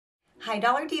Hi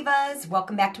Dollar Divas,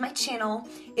 welcome back to my channel.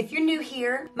 If you're new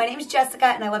here, my name is Jessica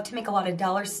and I love to make a lot of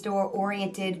dollar store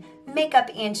oriented makeup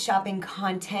and shopping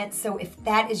content. So if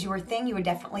that is your thing, you are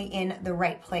definitely in the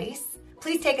right place.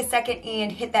 Please take a second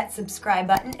and hit that subscribe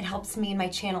button. It helps me and my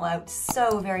channel out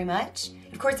so very much.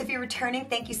 Of course, if you're returning,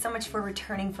 thank you so much for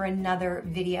returning for another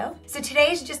video. So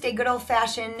today is just a good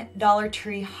old-fashioned Dollar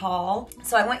Tree haul.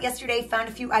 So I went yesterday, found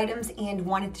a few items, and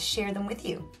wanted to share them with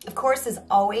you. Of course, as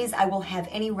always, I will have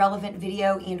any relevant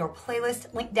video and or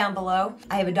playlist linked down below.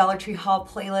 I have a Dollar Tree haul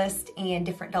playlist and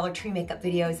different Dollar Tree makeup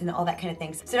videos and all that kind of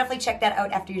things. So definitely check that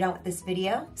out after you're done with this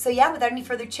video. So yeah, without any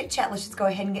further chit-chat, let's just go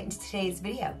ahead and get into today's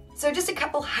video. So just a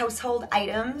couple household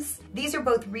items. These are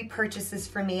both repurchases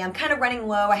for me. I'm kind of running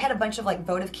low. I had a bunch of like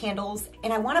votive candles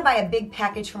and I want to buy a big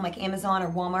package from like Amazon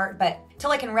or Walmart, but till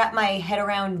I can wrap my head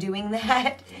around doing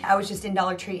that, I was just in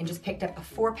Dollar Tree and just picked up a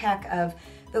 4-pack of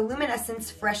the Luminescence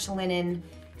Fresh Linen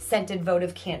scented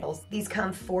votive candles. These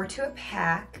come 4 to a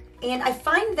pack. And I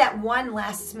find that one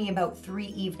lasts me about 3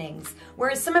 evenings,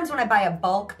 whereas sometimes when I buy a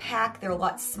bulk pack, they're a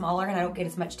lot smaller and I don't get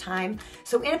as much time.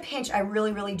 So in a pinch, I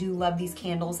really do love these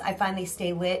candles. I find they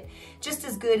stay lit just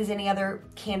as good as any other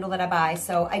candle that I buy,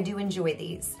 so I do enjoy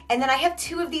these. And then I have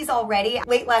 2 of these already.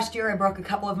 Late last year, I broke a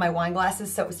couple of my wine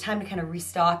glasses, so it was time to kind of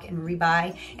restock and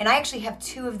rebuy. And I actually have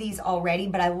 2 of these already,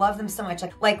 but I love them so much.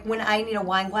 Like when I need a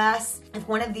wine glass, if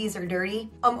one of these are dirty,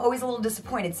 I'm always a little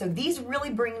disappointed. So these really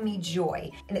bring me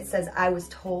joy. And it says, I was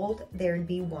told there'd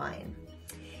be wine.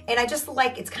 And I just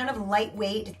like, it's kind of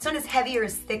lightweight. It's not as heavy or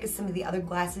as thick as some of the other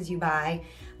glasses you buy.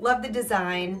 Love the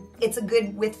design. It's a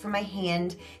good width for my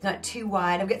hand, not too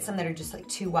wide. I've got some that are just like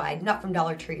too wide, not from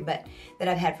Dollar Tree, but that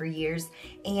I've had for years.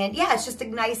 And yeah, it's just a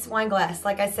nice wine glass.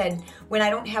 Like I said, when I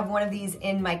don't have one of these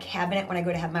in my cabinet when I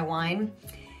go to have my wine,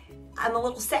 I'm a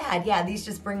little sad. Yeah, these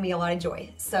just bring me a lot of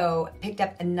joy. So picked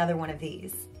up another one of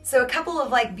these. So a couple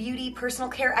of like beauty personal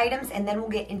care items and then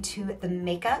we'll get into the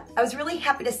makeup. I was really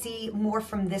happy to see more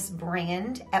from this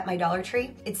brand at my Dollar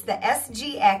Tree. It's the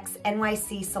SGX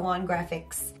NYC Salon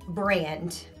Graphics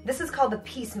brand. This is called the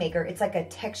Peacemaker. It's like a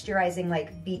texturizing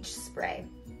like beach spray.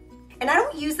 And I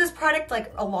don't use this product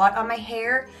like a lot on my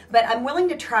hair, but I'm willing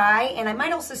to try, and I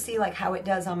might also see like how it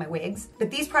does on my wigs.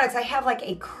 But these products, I have like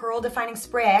a curl defining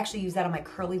spray. I actually use that on my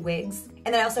curly wigs.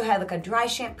 And then I also have like a dry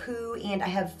shampoo, and I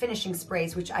have finishing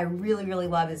sprays, which I really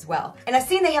love as well. And I've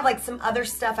seen they have like some other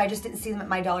stuff. I just didn't see them at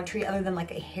my Dollar Tree other than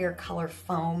like a hair color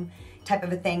foam type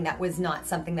of a thing. That was not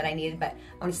something that I needed, but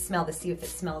I want to smell to see what it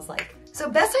smells like. So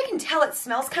best I can tell, it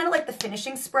smells kind of like the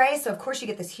finishing spray. So of course you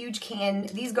get this huge can.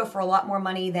 These go for a lot more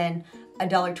money than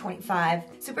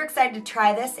 $1.25. Super excited to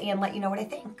try this and let you know what I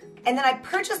think. And then I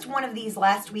purchased one of these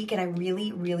last week and I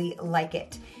really like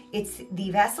it. It's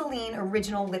the Vaseline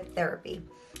Original Lip Therapy.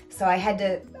 So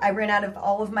I ran out of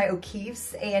all of my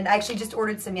O'Keeffe's and I actually just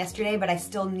ordered some yesterday, but I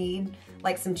still need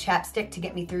like some chapstick to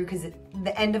get me through because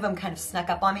the end of them kind of snuck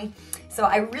up on me. So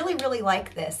I really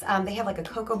like this. They have like a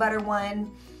cocoa butter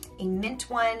one, a mint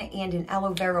one, and an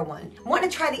aloe vera one. I want to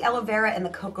try the aloe vera and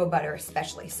the cocoa butter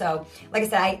especially. So like I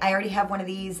said, I already have one of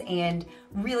these and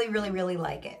really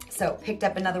like it. So picked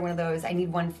up another one of those. I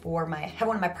need one for I have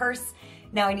one in my purse.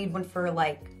 Now I need one for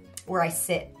like where I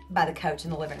sit by the couch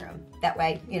in the living room. That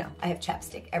way, you know, I have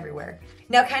chapstick everywhere.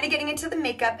 Now kind of getting into the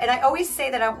makeup, and I always say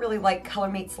that I don't really like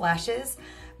ColorMate's lashes,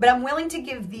 but I'm willing to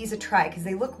give these a try because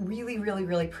they look really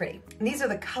pretty. And these are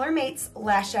the ColorMate's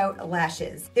Lash Out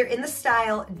Lashes. They're in the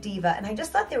style Diva, and I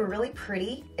just thought they were really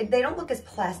pretty. They don't look as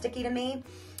plasticky to me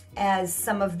as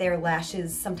some of their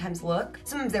lashes sometimes look.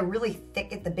 Sometimes they're really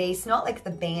thick at the base, not like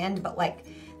the band, but like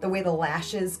the way the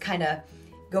lashes kind of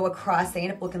go across, they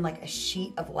end up looking like a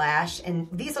sheet of lash, and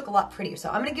these look a lot prettier, so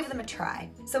I'm gonna give them a try.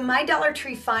 So my Dollar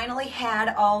Tree finally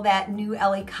had all that new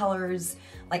LA Colors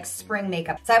like spring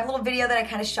makeup. So I have a little video that I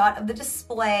kind of shot of the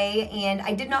display, and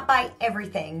I did not buy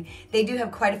everything. They do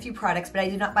have quite a few products, but I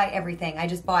did not buy everything. I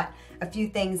just bought a few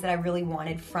things that I really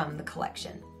wanted from the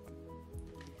collection.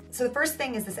 So the first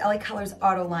thing is this LA Colors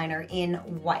Auto Liner in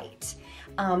white.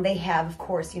 They have, of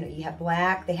course, you know, you have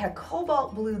black. They had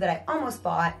cobalt blue that I almost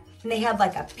bought. And they had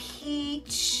like a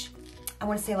peach, I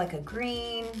want to say like a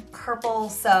green, purple.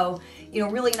 So, you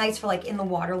know, really nice for like in the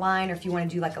waterline, or if you want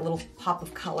to do like a little pop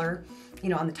of color, you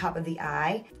know, on the top of the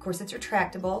eye. Of course, it's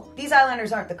retractable. These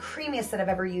eyeliners aren't the creamiest that I've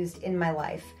ever used in my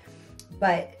life,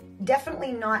 but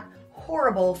definitely not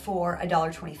horrible for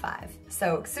 $1.25.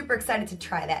 So super excited to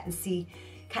try that and see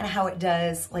kind of how it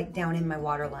does like down in my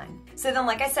waterline. So then,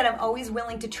 like I said, I'm always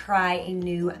willing to try a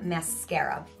new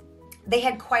mascara. They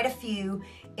had quite a few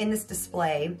in this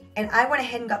display, and I went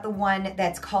ahead and got the one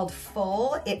that's called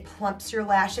Full. It plumps your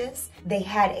lashes. They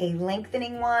had a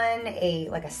lengthening one,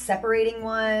 like a separating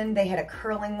one, they had a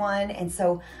curling one, and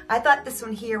so I thought this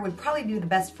one here would probably do the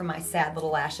best for my sad little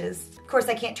lashes. Of course,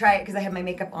 I can't try it because I have my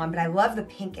makeup on, but I love the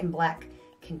pink and black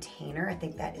container. I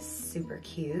think that is super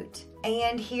cute.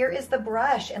 And here is the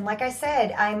brush, and like I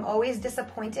said, I'm always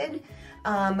disappointed,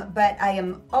 but I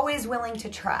am always willing to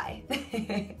try.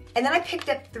 And then I picked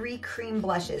up 3 cream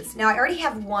blushes. Now I already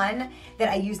have one that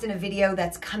I used in a video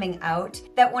that's coming out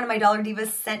that one of my Dollar Divas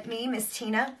sent me, Miss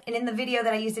Tina. And in the video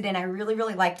that I used it in, I really,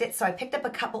 really liked it. So I picked up a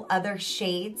couple other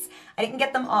shades. I didn't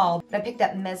get them all, but I picked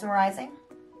up Mesmerizing,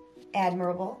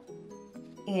 Admirable,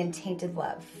 and Tainted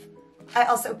Love. I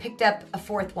also picked up a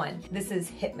 4th one. This is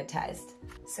Hypnotized.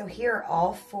 So here are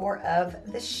all 4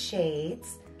 of the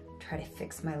shades. Try to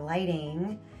fix my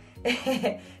lighting.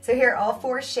 So here are all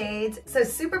 4 shades. So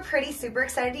super pretty, super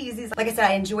excited to use these. Like I said,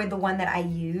 I enjoyed the one that I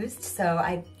used, so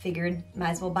I figured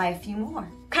might as well buy a few more.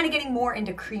 Kind of getting more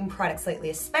into cream products lately,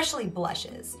 especially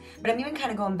blushes, but I'm even kind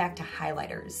of going back to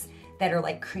highlighters that are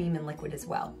like cream and liquid as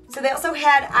well. So they also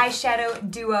had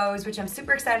eyeshadow duos, which I'm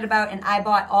super excited about, and I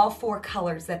bought all 4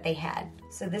 colors that they had.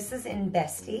 So this is in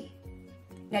Bestie.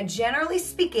 Now, generally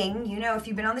speaking, you know, if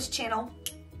you've been on this channel,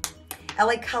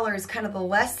 LA Colors, kind of the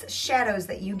less shadows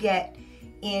that you get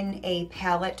in a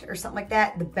palette or something like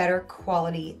that, the better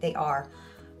quality they are.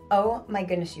 Oh my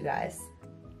goodness, you guys.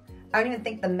 I don't even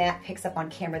think the matte picks up on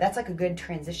camera. That's like a good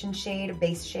transition shade, a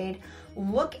base shade.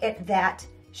 Look at that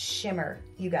shimmer,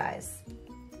 you guys.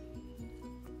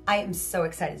 I am so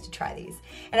excited to try these.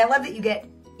 And I love that you get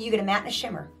a matte and a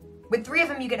shimmer. With 3 of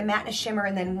them, you get a matte and a shimmer,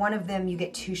 and then one of them, you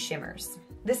get 2 shimmers.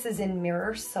 This is in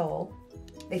Mirror Soul.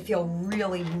 They feel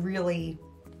really, really,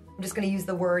 I'm just gonna use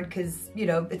the word because, you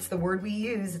know, it's the word we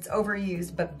use, it's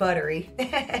overused, but buttery.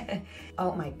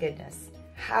 Oh my goodness.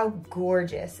 How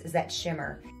gorgeous is that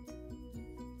shimmer?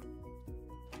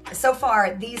 So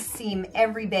far, these seem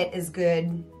every bit as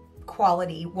good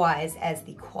quality-wise as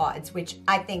the quads, which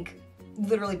I think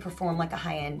literally perform like a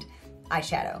high-end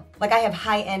eyeshadow. Like I have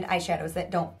high-end eyeshadows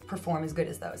that don't perform as good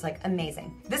as those, like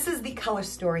amazing. This is the Color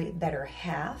Story Better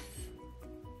Half.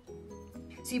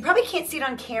 So you probably can't see it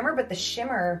on camera, but the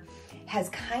shimmer has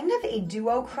kind of a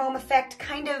duochrome effect,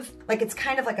 it's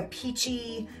kind of like a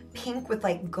peachy pink with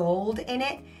like gold in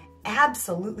it.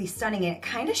 Absolutely stunning, and it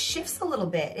kind of shifts a little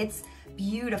bit. It's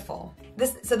beautiful.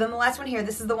 So then the last one here,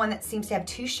 this is the one that seems to have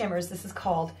 2 shimmers. This is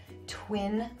called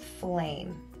Twin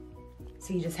Flame.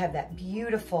 So you just have that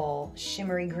beautiful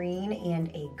shimmery green and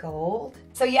a gold.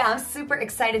 So yeah, I'm super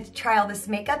excited to try all this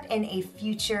makeup in a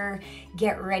future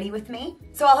Get Ready With Me.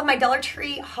 So I'll have my Dollar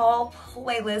Tree haul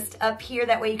playlist up here.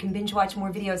 That way you can binge watch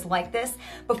more videos like this.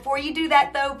 Before you do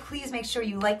that though, please make sure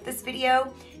you like this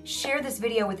video, share this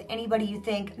video with anybody you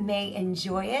think may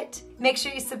enjoy it. Make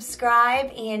sure you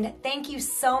subscribe, and thank you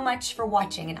so much for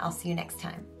watching, and I'll see you next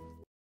time.